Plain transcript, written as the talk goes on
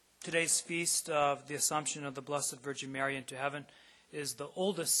Today's feast of the Assumption of the Blessed Virgin Mary into heaven is the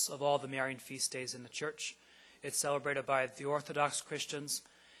oldest of all the Marian feast days in the Church. It's celebrated by the Orthodox Christians.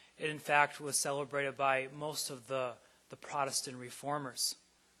 It, in fact, was celebrated by most of the Protestant reformers.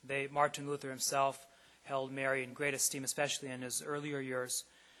 Martin Luther himself held Mary in great esteem, especially in his earlier years.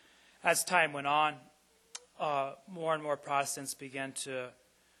 As time went on, more and more Protestants began to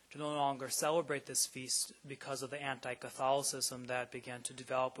no longer celebrate this feast because of the anti-Catholicism that began to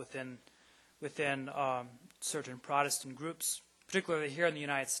develop within certain Protestant groups. Particularly here in the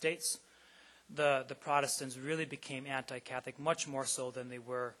United States, the Protestants really became anti-Catholic, much more so than they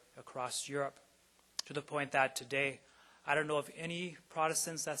were across Europe, to the point that today, I don't know of any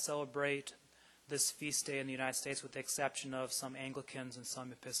Protestants that celebrate this feast day in the United States, with the exception of some Anglicans and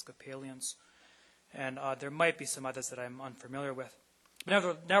some Episcopalians. And there might be some others that I'm unfamiliar with.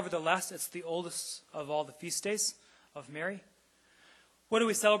 Nevertheless, it's the oldest of all the feast days of Mary. What do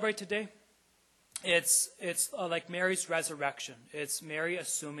we celebrate today? It's like Mary's resurrection. It's Mary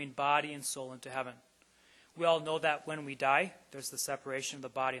assuming body and soul into heaven. We all know that when we die, there's the separation of the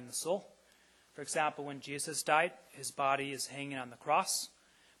body and the soul. For example, when Jesus died, his body is hanging on the cross.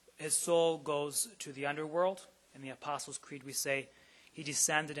 His soul goes to the underworld. In the Apostles' Creed, we say he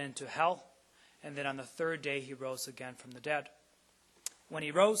descended into hell, and then on the third day he rose again from the dead. When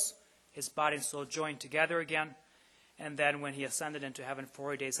he rose, his body and soul joined together again, and then when he ascended into heaven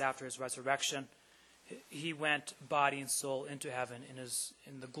 40 days after his resurrection, he went body and soul into heaven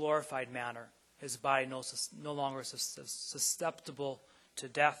in the glorified manner. His body no longer susceptible to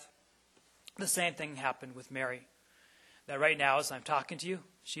death. The same thing happened with Mary. That right now, as I'm talking to you,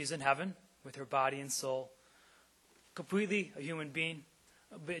 she's in heaven with her body and soul, completely a human being,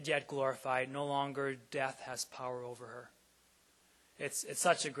 but yet glorified. No longer death has power over her. It's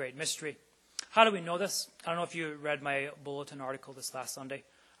such a great mystery. How do we know this? I don't know if you read my bulletin article this last Sunday.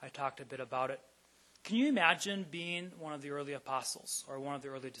 I talked a bit about it. Can you imagine being one of the early apostles or one of the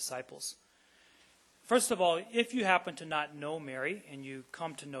early disciples? First of all, if you happen to not know Mary and you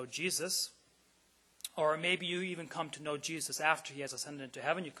come to know Jesus, or maybe you even come to know Jesus after he has ascended into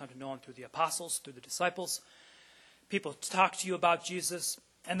heaven, you come to know him through the apostles, through the disciples, people talk to you about Jesus,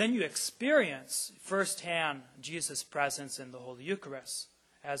 and then you experience firsthand Jesus' presence in the Holy Eucharist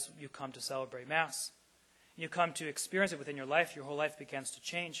as you come to celebrate Mass. You come to experience it within your life, your whole life begins to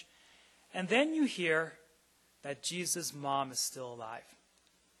change. And then you hear that Jesus' mom is still alive.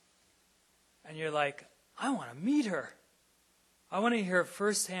 And you're like, I want to meet her. I want to hear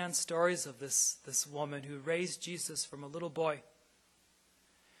firsthand stories of this woman who raised Jesus from a little boy.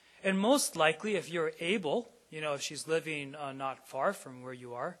 And most likely, if you're able, if she's living not far from where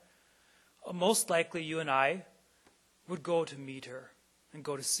you are, most likely you and I would go to meet her and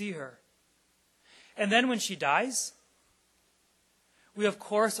go to see her. And then when she dies, we of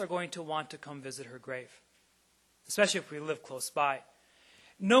course are going to want to come visit her grave, especially if we live close by.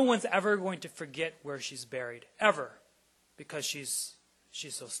 No one's ever going to forget where she's buried, ever, because she's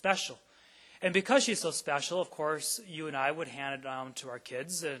so special. And because she's so special, of course, you and I would hand it down to our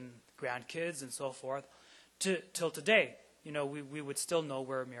kids and grandkids and so forth. Till today, we would still know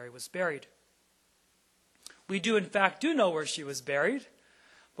where Mary was buried. We in fact know where she was buried.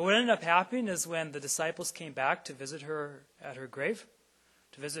 But what ended up happening is when the disciples came back to visit her at her grave,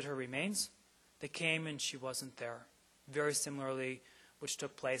 to visit her remains, they came and she wasn't there. Very similarly, which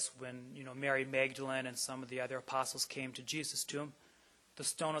took place when Mary Magdalene and some of the other apostles came to Jesus' tomb. The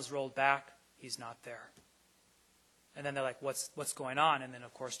stone was rolled back. He's not there. And then they're like, what's going on? And then,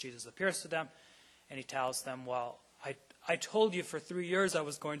 of course, Jesus appears to them. And he tells them, well, I told you for 3 years I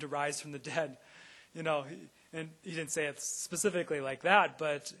was going to rise from the dead. And he didn't say it specifically like that,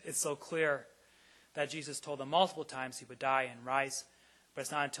 but it's so clear that Jesus told them multiple times he would die and rise. But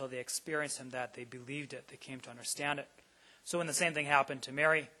it's not until they experienced him that they believed it, they came to understand it. So when the same thing happened to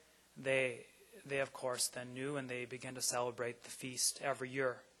Mary, they of course then knew, and they began to celebrate the feast every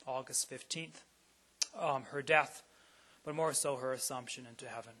year, August 15th, her death, but more so her assumption into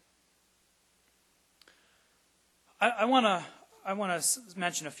heaven. I want to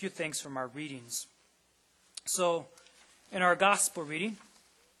mention a few things from our readings. So, in our gospel reading,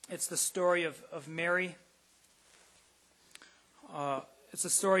 it's the story of Mary. It's the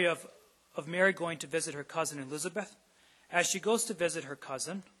story of Mary going to visit her cousin Elizabeth. As she goes to visit her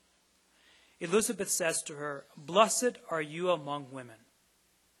cousin, Elizabeth says to her, "Blessed are you among women."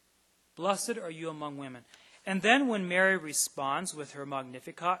 Blessed are you among women. And then when Mary responds with her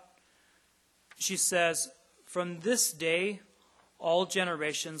Magnificat, she says, "From this day, all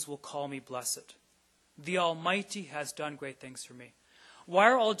generations will call me blessed. The Almighty has done great things for me." Why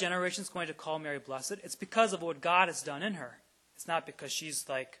are all generations going to call Mary blessed? It's because of what God has done in her. It's not because she's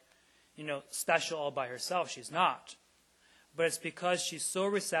like special all by herself. She's not. But it's because she's so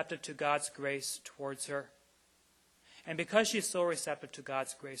receptive to God's grace towards her. And because she's so receptive to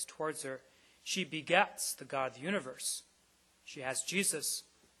God's grace towards her, she begets the God of the universe. She has Jesus,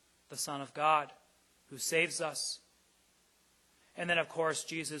 the Son of God, who saves us. And then, of course,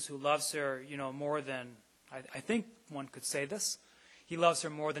 Jesus, who loves her, more than, I think one could say this, he loves her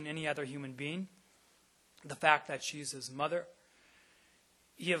more than any other human being. The fact that she's his mother.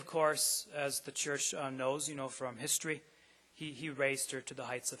 He, of course, as the church knows, from history, he raised her to the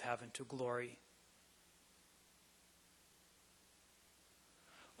heights of heaven, to glory.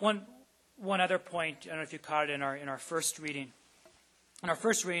 One other point, I don't know if you caught it in our first reading. In our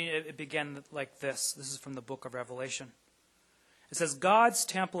first reading, it began like this. This is from the book of Revelation. It says, God's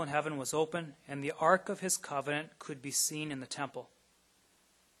temple in heaven was open, and the ark of his covenant could be seen in the temple.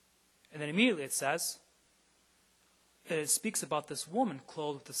 And then immediately it says, it speaks about this woman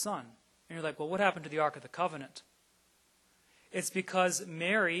clothed with the sun. And you're like, well, what happened to the Ark of the Covenant? It's because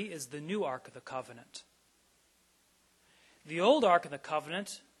Mary is the new Ark of the Covenant. The old Ark of the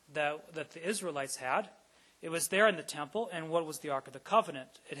Covenant that the Israelites had, it was there in the temple, and what was the Ark of the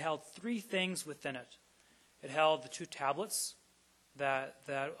Covenant? It held three things within it. It held the 2 tablets that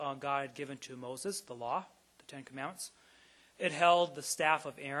God had given to Moses, the law, the 10 Commandments. It held the staff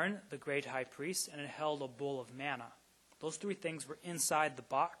of Aaron, the great high priest, and it held a bowl of manna. Those 3 things were inside the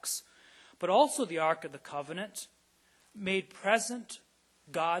box. But also the Ark of the Covenant made present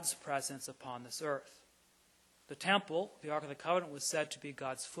God's presence upon this earth. The temple, the Ark of the Covenant, was said to be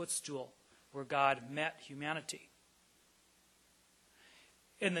God's footstool, where God met humanity.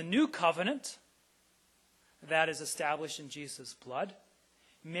 In the new covenant that is established in Jesus' blood,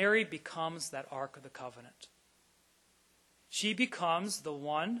 Mary becomes that Ark of the Covenant. She becomes the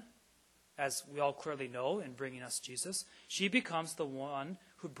one, as we all clearly know in bringing us Jesus, she becomes the one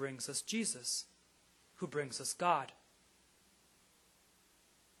who brings us Jesus, who brings us God.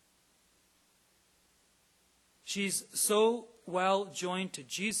 She's so well joined to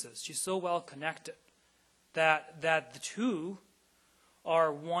Jesus, she's so well connected, that the two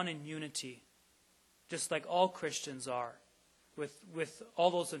are one in unity, just like all Christians are, with all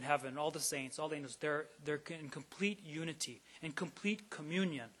those in heaven, all the saints, all the angels. They're in complete unity, in complete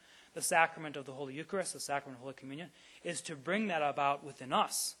communion. The sacrament of the Holy Eucharist, the sacrament of Holy Communion, is to bring that about within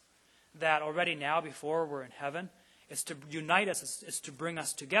us. That already now, before we're in heaven, is to unite us, is to bring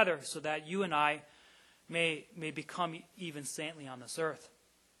us together so that you and I may become even saintly on this earth.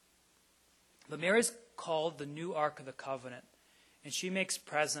 But Mary is called the new Ark of the Covenant, and she makes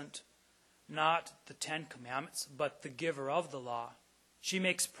present not the 10 Commandments, but the giver of the law. She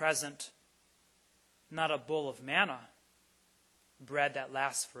makes present not a bowl of manna, bread that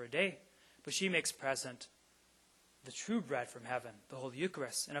lasts for a day, but she makes present the true bread from heaven, the Holy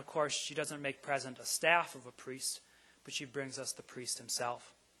Eucharist. And of course, she doesn't make present a staff of a priest, but she brings us the priest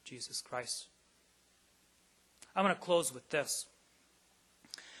himself, Jesus Christ. I'm going to close with this.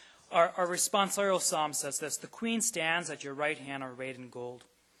 Our responsorial psalm says this: the queen stands at your right hand arrayed in gold.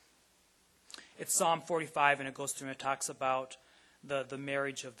 It's Psalm 45, and it goes through and it talks about the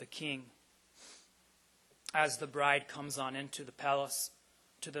marriage of the king. As the bride comes on into the palace,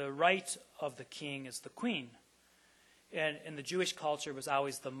 to the right of the king is the queen. And in the Jewish culture, it was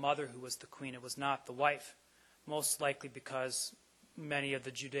always the mother who was the queen. It was not the wife, most likely because many of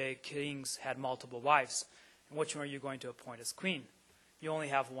the Judaic kings had multiple wives. And which one are you going to appoint as queen? You only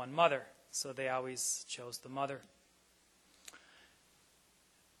have one mother, so they always chose the mother.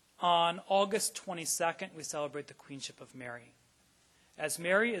 On August 22nd, we celebrate the queenship of Mary. As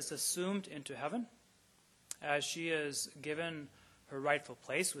Mary is assumed into heaven, as she is given her rightful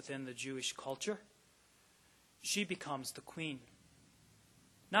place within the Jewish culture, she becomes the queen.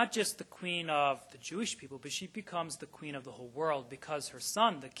 Not just the queen of the Jewish people, but she becomes the queen of the whole world, because her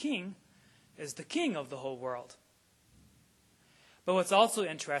son, the king, is the king of the whole world. But what's also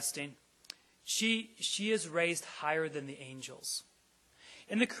interesting, she is raised higher than the angels.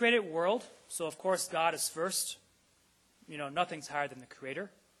 In the created world, so of course God is first. Nothing's higher than the Creator,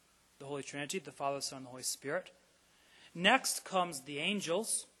 the Holy Trinity, the Father, the Son, and the Holy Spirit. Next comes the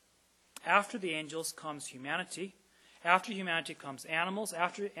angels. After the angels comes humanity. After humanity comes animals.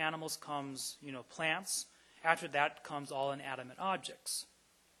 After animals comes, plants. After that comes all inanimate objects.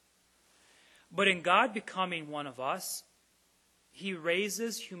 But in God becoming one of us, he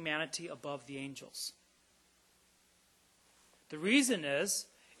raises humanity above the angels. The reason is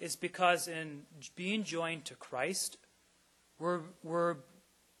because in being joined to Christ, we're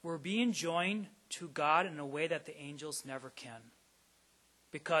being joined to God in a way that the angels never can.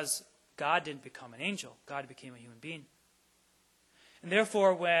 Because God didn't become an angel. God became a human being. And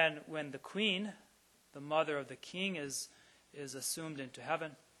therefore, when the queen, the mother of the king, is assumed into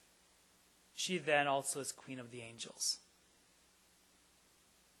heaven, she then also is queen of the angels.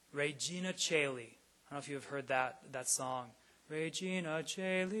 Regina Caeli. I don't know if you have heard that song. Regina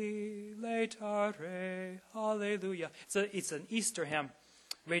Caeli, laetare, hallelujah. It's an Easter hymn.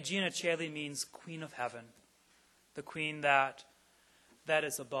 Regina Caeli means Queen of Heaven, the queen that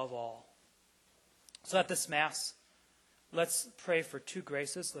is above all. So at this Mass, let's pray for two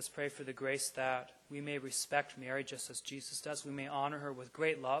graces. Let's pray for the grace that we may respect Mary just as Jesus does. We may honor her with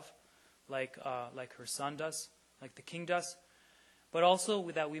great love, like her Son does, like the King does, but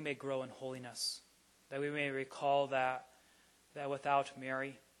also that we may grow in holiness, that we may recall that without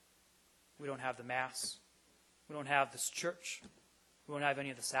Mary, we don't have the Mass, we don't have this church, we won't have any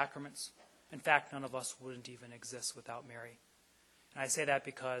of the sacraments. In fact, none of us wouldn't even exist without Mary. And I say that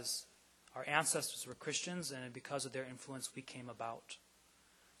because our ancestors were Christians, and because of their influence, we came about.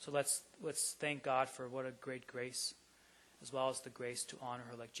 So let's thank God for what a great grace, as well as the grace to honor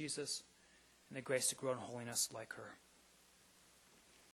her like Jesus, and the grace to grow in holiness like her.